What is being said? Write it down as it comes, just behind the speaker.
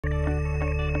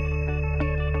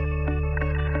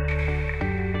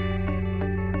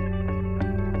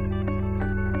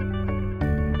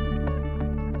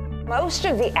most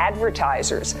of the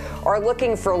advertisers are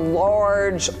looking for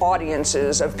large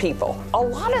audiences of people. A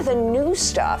lot of the new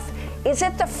stuff is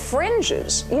at the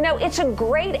fringes. You know, it's a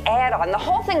great add-on. The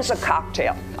whole thing's a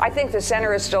cocktail. I think the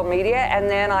center is still media, and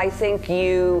then I think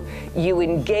you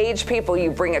engage people,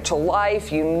 you bring it to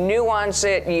life, you nuance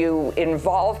it, you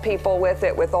involve people with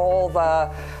it, with all the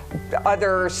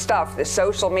other stuff, the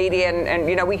social media, and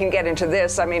you know, we can get into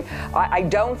this. I mean, I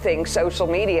don't think social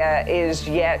media is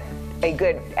yet a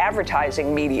good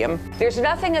advertising medium. There's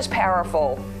nothing as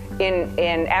powerful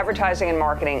in advertising and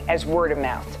marketing as word of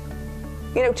mouth.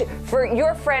 You know, for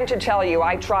your friend to tell you,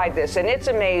 I tried this and it's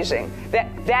amazing,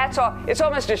 that's all, it's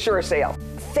almost a sure sale.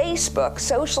 Facebook,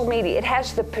 social media, it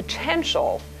has the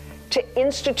potential to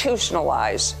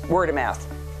institutionalize word of mouth.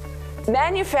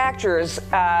 Manufacturers,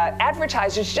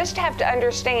 advertisers just have to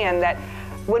understand that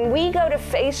when we go to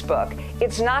Facebook,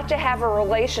 it's not to have a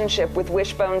relationship with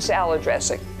wishbone salad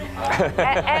dressing.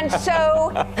 and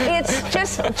so it's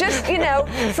just you know,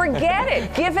 forget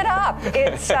it, give it up.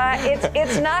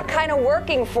 It's not kind of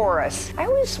working for us. I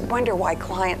always wonder why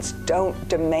clients don't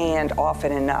demand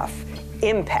often enough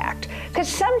impact, because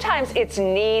sometimes it's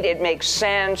neat, it makes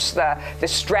sense, the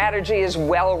strategy is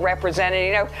well represented.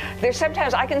 You know, there's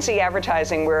sometimes I can see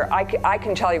advertising where I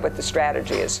can tell you what the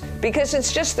strategy is, because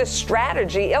it's just the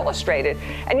strategy illustrated.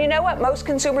 And you know what? Most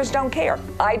consumers don't care.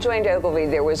 I joined Ogilvy,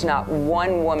 there was not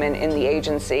one woman in the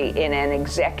agency in an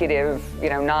executive, you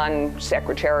know,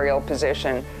 non-secretarial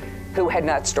position who had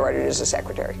not started as a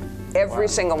secretary. Every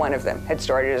single one of them had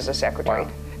started as a secretary.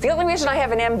 Wow. The only reason I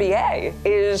have an MBA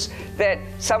is that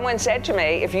someone said to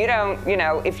me, if you don't, you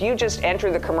know, if you just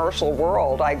enter the commercial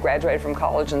world, I graduated from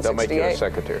college in 68. They'll make you a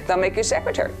secretary. They'll make you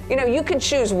secretary. You know, you can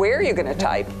choose where you're going to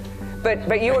type,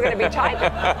 but you were going to be typing.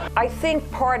 I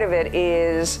think part of it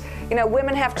is, you know,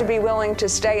 women have to be willing to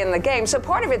stay in the game. So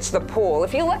part of it's the pool.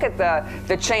 If you look at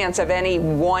the chance of any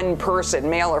one person,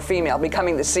 male or female,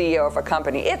 becoming the CEO of a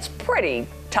company, it's pretty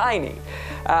tiny.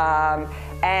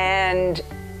 And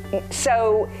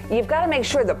so you've got to make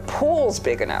sure the pool's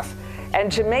big enough.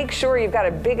 And to make sure you've got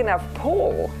a big enough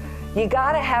pool, you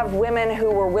got to have women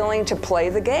who are willing to play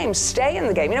the game, stay in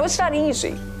the game. You know, it's not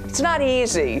easy. It's not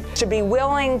easy to be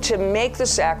willing to make the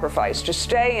sacrifice, to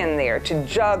stay in there, to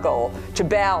juggle, to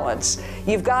balance.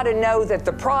 You've got to know that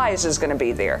the prize is going to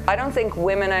be there. I don't think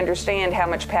women understand how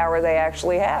much power they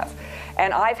actually have.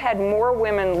 And I've had more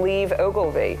women leave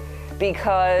Ogilvy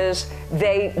because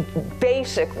they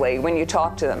basically, when you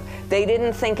talk to them, they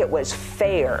didn't think it was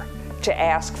fair to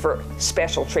ask for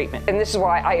special treatment. And this is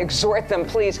why I exhort them,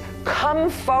 please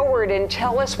come forward and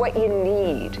tell us what you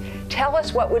need. Tell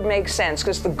us what would make sense,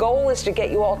 because the goal is to get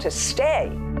you all to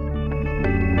stay.